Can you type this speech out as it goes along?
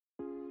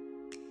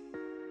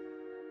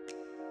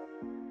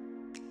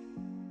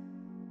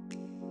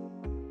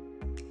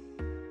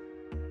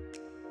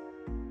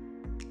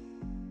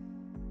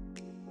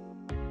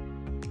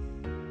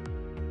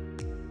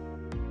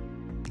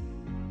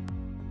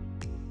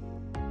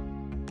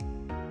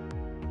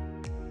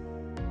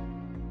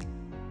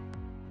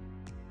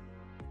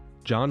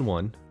John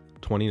 1,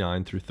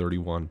 29 through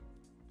 31.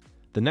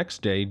 The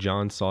next day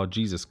John saw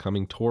Jesus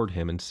coming toward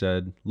him and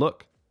said,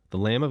 "Look, the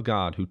Lamb of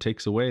God who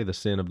takes away the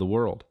sin of the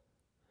world.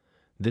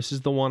 This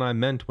is the one I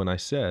meant when I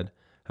said,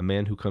 'A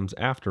man who comes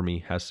after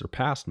me has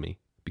surpassed me,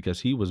 because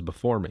he was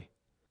before me.'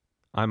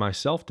 I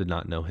myself did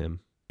not know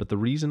him, but the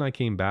reason I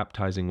came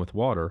baptizing with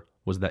water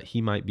was that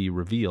he might be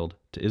revealed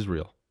to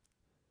Israel."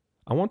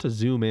 I want to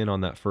zoom in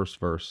on that first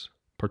verse,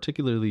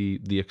 particularly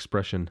the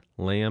expression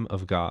Lamb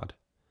of God.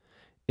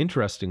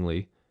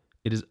 Interestingly,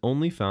 it is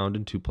only found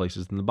in two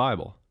places in the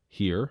Bible,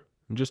 here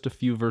and just a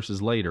few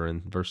verses later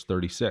in verse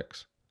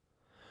 36.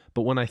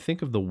 But when I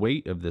think of the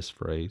weight of this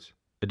phrase,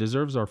 it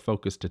deserves our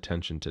focused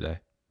attention today.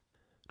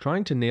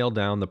 Trying to nail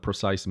down the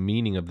precise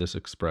meaning of this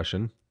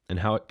expression and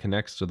how it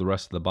connects to the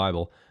rest of the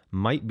Bible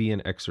might be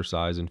an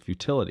exercise in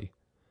futility.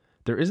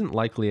 There isn't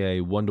likely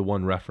a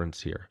one-to-one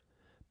reference here,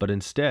 but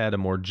instead a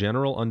more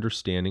general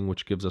understanding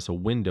which gives us a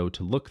window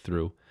to look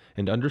through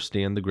and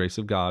understand the grace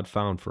of God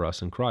found for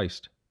us in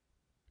Christ.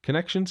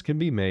 Connections can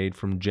be made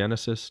from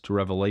Genesis to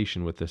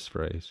Revelation with this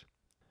phrase.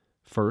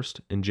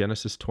 First, in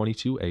Genesis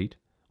 22:8,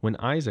 when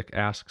Isaac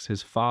asks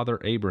his father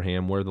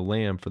Abraham where the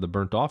lamb for the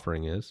burnt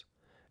offering is,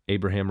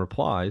 Abraham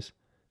replies,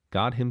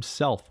 "God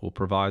himself will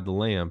provide the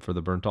lamb for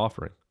the burnt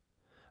offering,"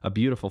 a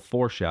beautiful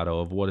foreshadow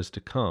of what is to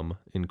come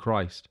in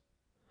Christ.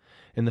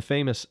 In the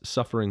famous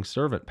suffering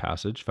servant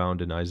passage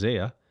found in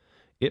Isaiah,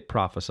 it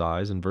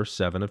prophesies in verse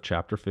 7 of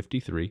chapter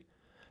 53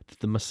 that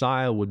the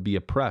Messiah would be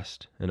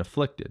oppressed and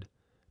afflicted,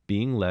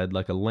 being led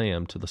like a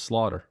lamb to the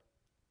slaughter.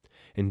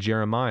 In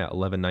Jeremiah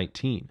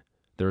 11:19,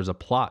 there is a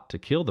plot to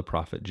kill the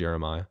prophet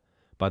Jeremiah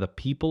by the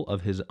people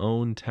of his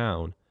own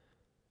town,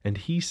 and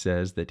he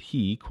says that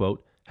he,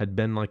 quote, had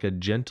been like a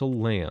gentle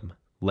lamb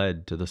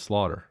led to the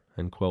slaughter,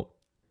 end quote.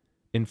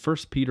 In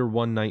 1 Peter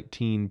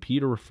 1:19,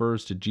 Peter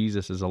refers to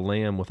Jesus as a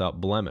lamb without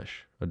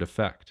blemish, a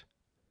defect.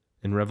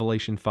 In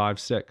Revelation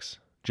 5:6,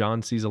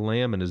 John sees a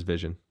lamb in his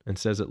vision and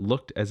says it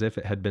looked as if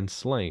it had been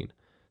slain,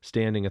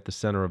 standing at the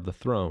center of the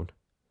throne.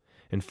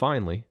 And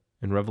finally,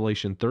 in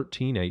Revelation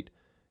 13:8,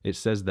 it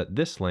says that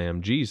this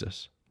lamb,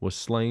 Jesus, was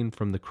slain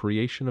from the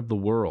creation of the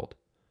world.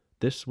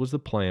 This was the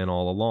plan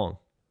all along.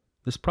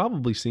 This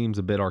probably seems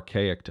a bit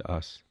archaic to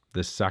us,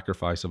 this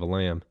sacrifice of a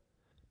lamb.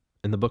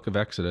 In the book of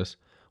Exodus,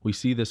 we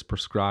see this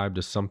prescribed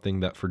as something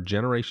that for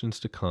generations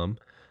to come,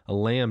 a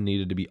lamb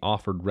needed to be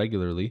offered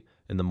regularly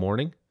in the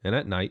morning and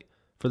at night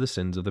for the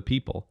sins of the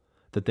people,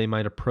 that they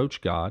might approach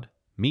God,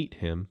 meet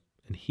Him,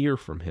 and hear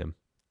from Him.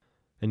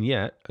 And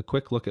yet, a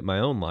quick look at my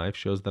own life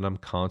shows that I'm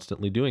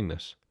constantly doing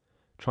this,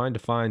 trying to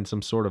find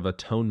some sort of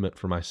atonement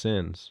for my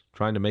sins,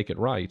 trying to make it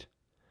right.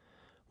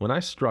 When I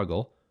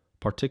struggle,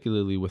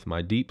 particularly with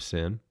my deep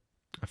sin,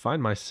 I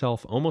find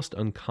myself almost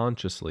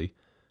unconsciously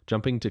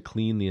jumping to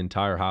clean the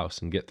entire house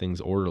and get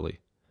things orderly.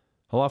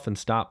 I'll often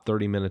stop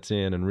 30 minutes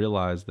in and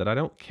realize that I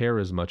don't care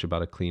as much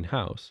about a clean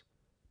house,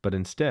 but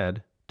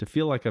instead to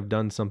feel like I've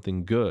done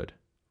something good,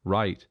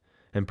 right,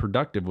 and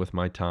productive with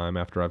my time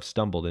after I've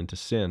stumbled into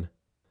sin.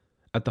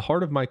 At the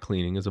heart of my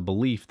cleaning is a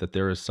belief that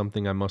there is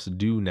something I must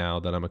do now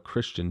that I'm a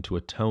Christian to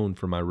atone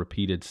for my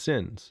repeated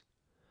sins.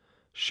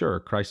 Sure,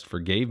 Christ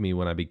forgave me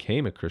when I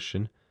became a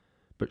Christian,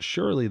 but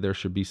surely there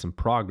should be some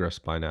progress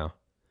by now.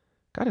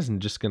 God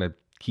isn't just going to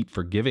keep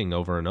forgiving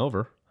over and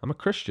over. I'm a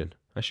Christian.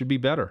 I should be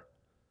better.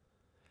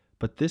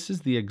 But this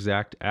is the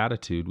exact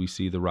attitude we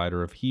see the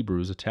writer of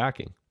Hebrews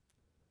attacking.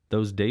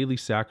 Those daily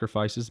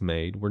sacrifices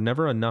made were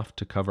never enough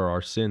to cover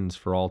our sins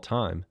for all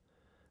time.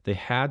 They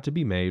had to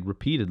be made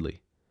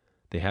repeatedly.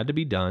 They had to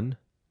be done,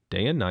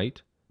 day and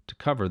night, to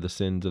cover the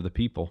sins of the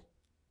people.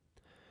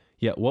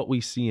 Yet what we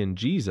see in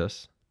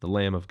Jesus, the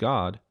Lamb of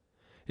God,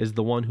 is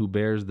the one who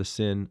bears the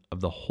sin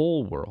of the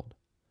whole world,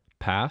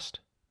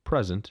 past,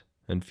 present,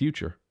 and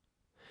future.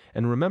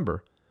 And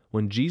remember,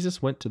 when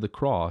Jesus went to the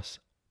cross,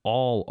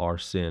 all our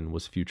sin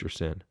was future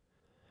sin.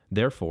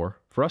 Therefore,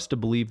 for us to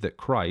believe that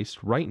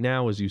Christ, right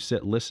now as you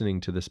sit listening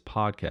to this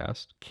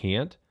podcast,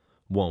 can't,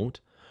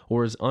 won't,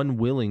 or is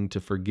unwilling to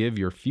forgive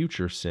your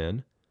future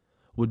sin,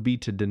 would be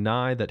to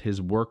deny that his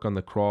work on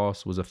the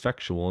cross was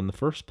effectual in the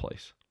first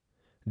place.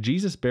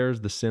 Jesus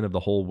bears the sin of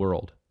the whole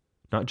world,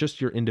 not just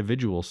your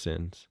individual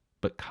sins,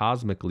 but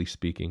cosmically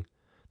speaking,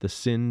 the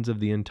sins of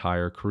the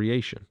entire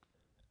creation.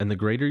 And the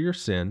greater your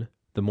sin,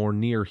 the more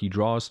near he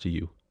draws to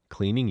you,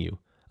 cleaning you,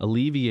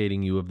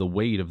 alleviating you of the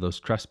weight of those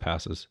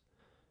trespasses.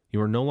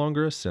 You are no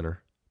longer a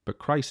sinner, but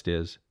Christ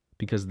is,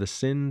 because the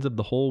sins of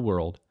the whole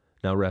world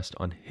now rest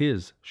on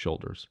his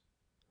shoulders.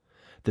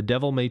 The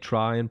devil may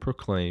try and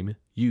proclaim,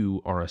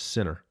 "You are a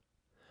sinner."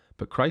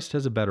 But Christ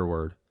has a better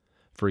word,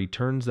 for he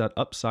turns that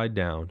upside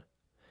down.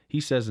 He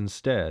says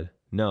instead,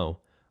 "No,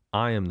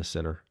 I am the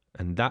sinner,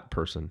 and that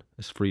person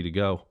is free to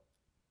go."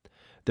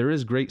 There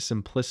is great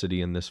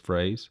simplicity in this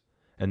phrase,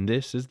 and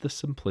this is the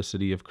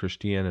simplicity of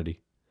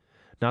Christianity.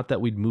 Not that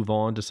we'd move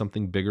on to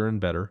something bigger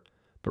and better,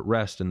 but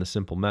rest in the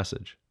simple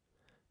message.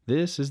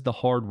 This is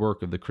the hard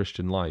work of the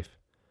Christian life,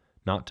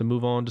 not to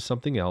move on to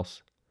something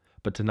else,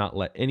 but to not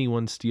let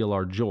anyone steal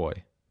our joy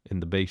in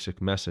the basic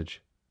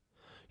message.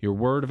 Your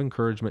word of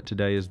encouragement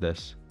today is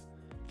this: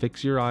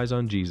 Fix your eyes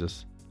on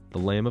Jesus, the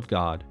Lamb of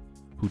God,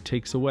 who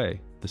takes away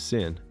the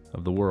sin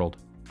of the world.